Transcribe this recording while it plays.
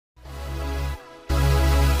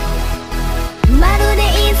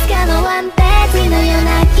たのワンページのよう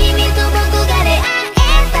な君と僕が出会え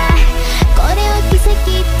たこれを奇跡って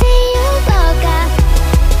いうのか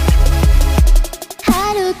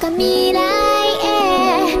遥か未来へ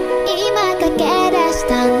今駆け出し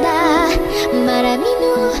たんだまだ見ぬ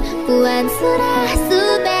不安すら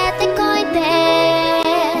全て越えて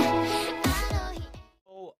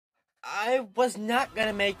I was not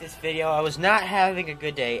gonna make this video. I was not having a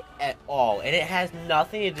good day at all. And it has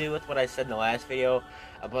nothing to do with what I said in the last video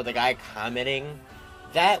about the guy commenting.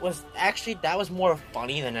 That was more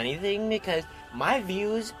funny than anything because my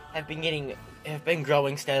views have been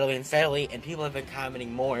growing steadily and steadily, and people have been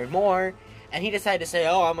commenting more and more. And he decided to say,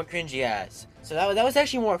 "Oh, I'm a cringy ass." So that was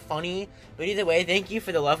actually more funny. But either way, thank you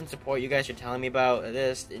for the love and support you guys are telling me about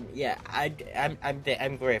this. And yeah, I'm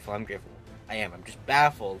grateful. I'm grateful. I am. I'm just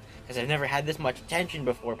baffled because I've never had this much attention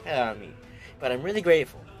before put on me. But I'm really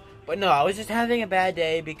grateful. But no, I was just having a bad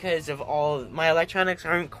day because of all my electronics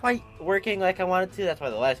aren't quite working like I wanted to. That's why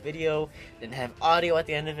the last video didn't have audio at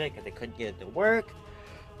the end of it because I couldn't get it to work.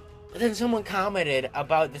 But then someone commented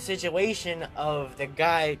about the situation of the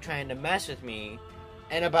guy trying to mess with me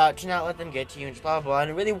and about to not let them get to you and blah blah blah,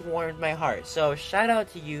 and it really warmed my heart. So shout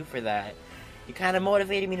out to you for that. You kind of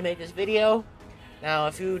motivated me to make this video. Now,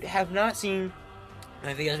 if you have not seen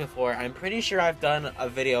my videos before, I'm pretty sure I've done a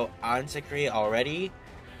video on Secre already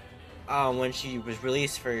when she was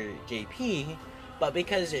released for JP, but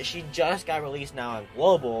because she just got released now on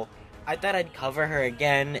Global, I thought I'd cover her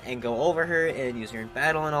again and go over her and use her in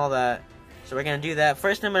battle and all that. So we're gonna do that.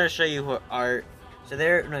 First, I'm gonna show you her art. So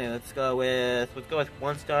let's go with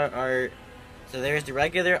 1-star art. So there's the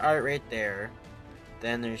regular art right there.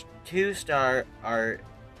 Then there's 2-star art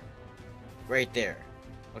right there.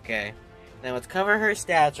 Okay. Now let's cover her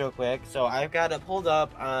stats real quick. So I've got it pulled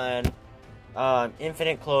up on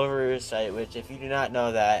Infinite Clover's site, which if you do not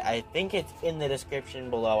know that, I think it's in the description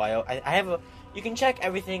below. I have you can check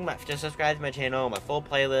everything to subscribe to my channel, my full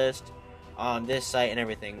playlist, this site and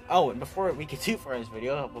everything. Oh, and before we get too far in this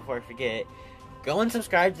video, before I forget, go and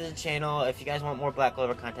subscribe to the channel if you guys want more Black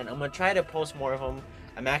Clover content. I'm going to try to post more of them.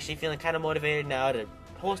 I'm actually feeling kind of motivated now to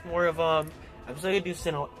post more of them. I'm still going to do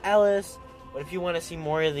Sinnoh Ellis, but if you want to see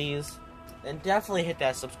more of these, then definitely hit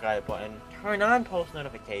that subscribe button, turn on post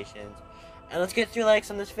notifications, and let's get 3 likes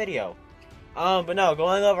on this video. But no,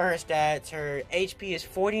 going over her stats, her HP is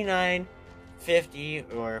 4950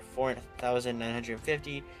 or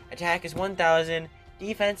 4,950, attack is 1,000,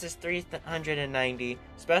 defense is 390,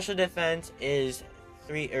 special defense is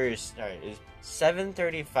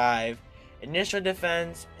 735, initial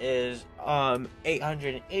defense is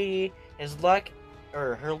 880,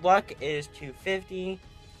 her luck is 250.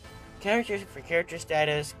 Character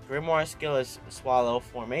status, Grimoire skill is Swallow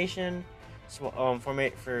Formation. For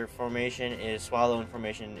formation is Swallow, and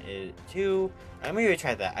formation is 2. I'm gonna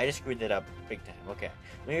try that. I just screwed that up big time. Okay,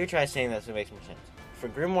 maybe try saying that so it makes more sense. For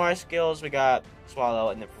Grimoire skills, we got Swallow,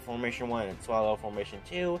 and then for Formation 1 and Swallow Formation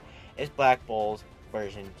 2 is Black Bull's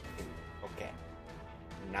version 2. Okay,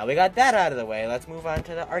 now we got that out of the way. Let's move on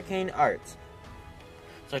to the arcane arts.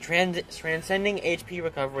 So transcending HP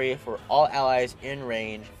recovery for all allies in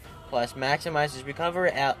range, plus maximizes recover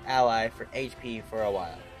ally for HP for a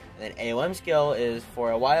while. And then AOM skill is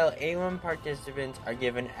for a while AOM participants are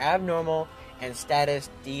given abnormal and status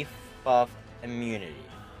debuff immunity.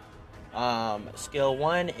 Skill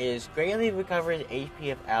 1 is greatly recovers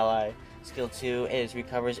HP of ally. Skill 2 is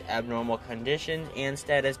recovers abnormal conditions and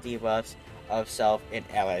status debuffs of self and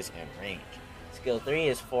allies in range. Skill 3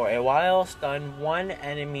 is for a while stun one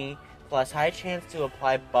enemy plus high chance to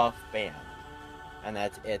apply buff bam. And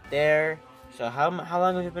that's it there. So how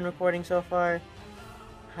long have you been recording so far?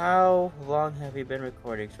 How long have you been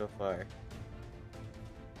recording so far?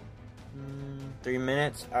 3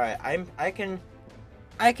 minutes. All right,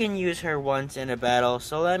 I can use her once in a battle.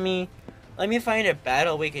 So let me find a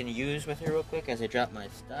battle we can use with her real quick as I drop my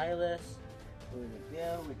stylus.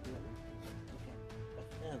 There we go.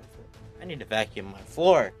 I need to vacuum my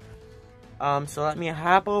floor. So let me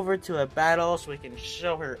hop over to a battle so we can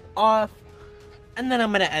show her off. And then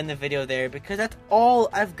I'm going to end the video there because that's all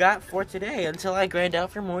I've got for today until I grind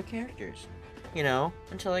out for more characters. You know,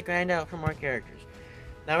 until I grind out for more characters.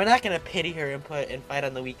 Now, we're not going to pity her and fight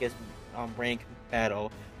on the weakest rank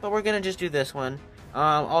battle, but we're going to just do this one.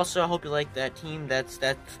 Also, I hope you like that team.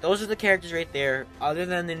 Those are the characters right there, other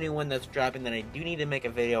than the new one that's dropping that I do need to make a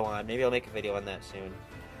video on. Maybe I'll make a video on that soon.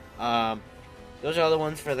 Those are all the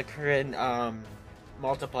ones for the current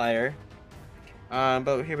multiplier.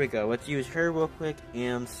 But here we go. Let's use her real quick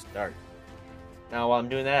and start. Now, while I'm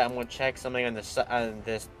doing that, I'm going to check something on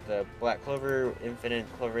the Black Clover Infinite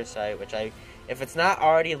Clover site, which if it's not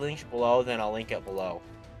already linked below, then I'll link it below.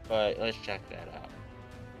 but let's check that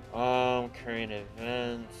out. Current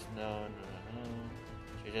events, no.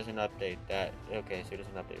 She doesn't update that. Okay, so he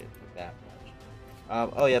doesn't update it that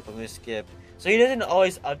much. Oh yep, I'm gonna skip. So he doesn't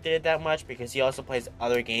always update it that much because he also plays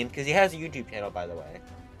other games, because he has a YouTube channel, by the way.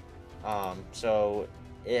 So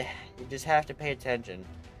you just have to pay attention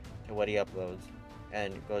to what he uploads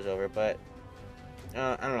and goes over, but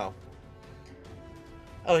I don't know.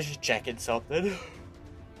 I was just checking something.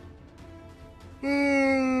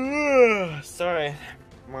 Sorry,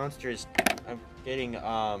 monsters. I'm getting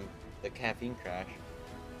the caffeine crash.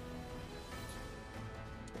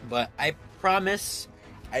 But I promise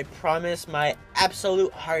my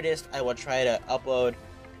absolute hardest, I will try to upload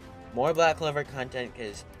more Black Clover content,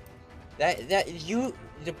 because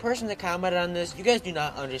the person that commented on this, you guys do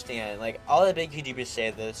not understand. Like, all the big YouTubers say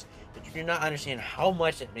this, but you do not understand how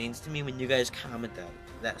much it means to me when you guys comment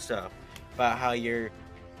that stuff about how you're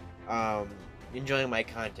enjoying my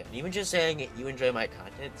content. Even just saying you enjoy my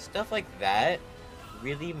content, stuff like that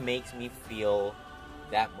really makes me feel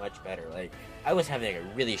that much better. Like, I was having a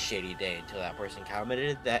really shitty day until that person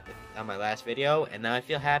commented that on my last video, and now I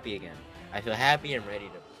feel happy again. I feel happy and ready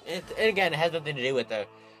to. And again, it has nothing to do with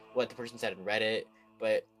what the person said in Reddit,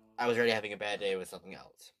 but I was already having a bad day with something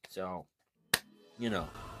else. So, you know,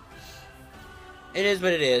 it is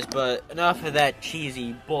what it is. But enough of that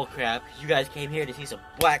cheesy bullcrap. You guys came here to see some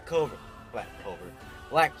Black Clover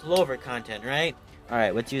content, right? All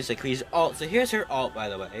right, let's use Secre's alt. So here's her alt, by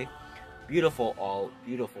the way. Beautiful alt,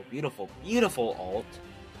 beautiful alt.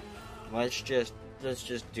 Let's just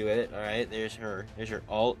do it. All right, there's her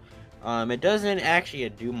alt. It doesn't actually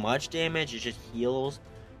do much damage. It just heals.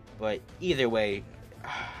 But either way,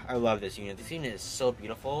 I love this unit. This unit is so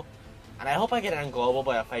beautiful, and I hope I get it on global.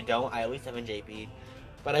 But if I don't, I at least have in JP.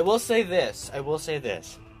 But I will say this.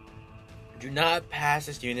 Do not pass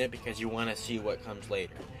this unit because you want to see what comes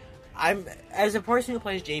later. As a person who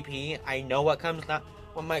plays JP, I know what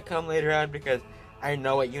might come later on, because I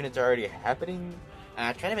know what units are already happening. And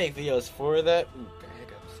I try to make videos for that. Ooh,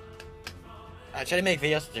 hiccups. I try to make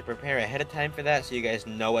videos to prepare ahead of time for that, so you guys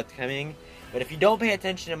know what's coming. But if you don't pay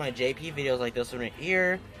attention to my JP videos like this one right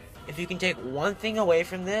here, if you can take one thing away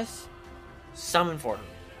from this, summon for her.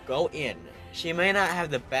 Go in. She may not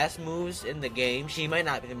have the best moves in the game. She might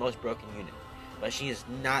not be the most broken unit, but she is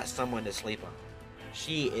not someone to sleep on.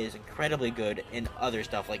 She is incredibly good in other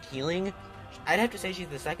stuff like healing. I'd have to say she's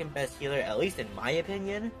the second best healer, at least in my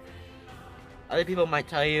opinion. Other people might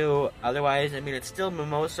tell you otherwise. I mean, it's still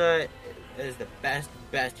Mimosa is the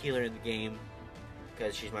best healer in the game,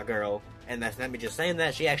 because she's my girl. And that's not me just saying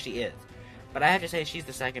that, she actually is. But I have to say she's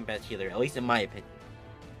the second best healer, at least in my opinion.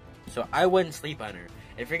 So I wouldn't sleep on her.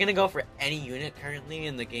 If you're going to go for any unit currently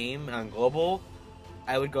in the game on global,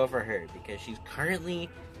 I would go for her, because she's currently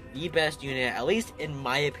the best unit, at least in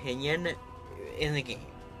my opinion, in the game.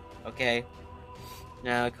 Okay?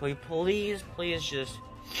 Now, can we please just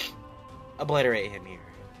obliterate him here,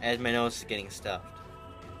 as my nose is getting stuffed.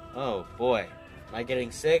 Oh boy. Am I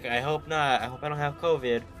getting sick? I hope not. I hope I don't have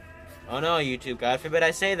COVID. Oh no, YouTube. God forbid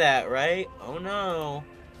I say that, right? Oh no.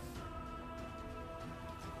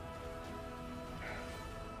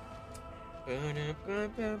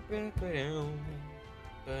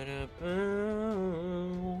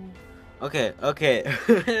 Okay.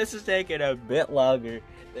 This is taking a bit longer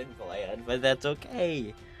than planned, but that's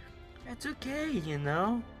okay. That's okay, you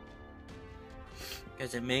know?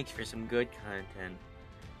 Because it makes for some good content.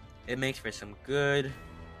 It makes for some good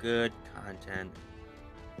content.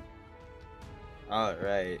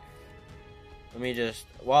 Alright. Let me just,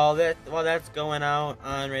 while that's going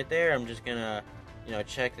on right there, I'm just gonna,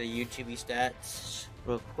 check the YouTube stats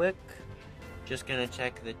real quick. Just gonna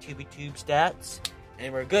check the TubeTube stats,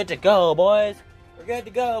 and we're good to go, boys. We're good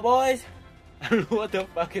to go, boys. I don't know what the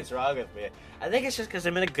fuck is wrong with me. I think it's just because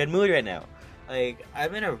I'm in a good mood right now. Like,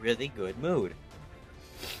 I'm in a really good mood.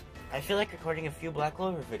 I feel like recording a few Black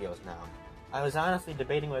Clover videos now. I was honestly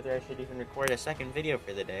debating whether I should even record a second video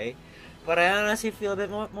for the day, but I honestly feel a bit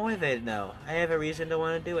more motivated now. I have a reason to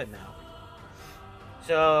want to do it now.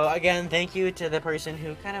 So, again, thank you to the person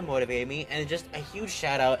who kind of motivated me, and just a huge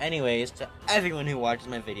shout out, anyways, to everyone who watches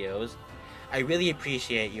my videos. I really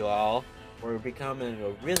appreciate you all. We're becoming a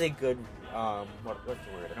really good, what's the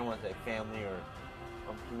word? I don't want to say family or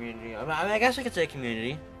community. I guess I could say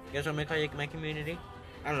community. You guys want me to call you my community?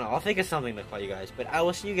 I don't know. I'll think of something to call you guys. But I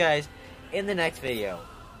will see you guys in the next video.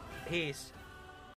 Peace.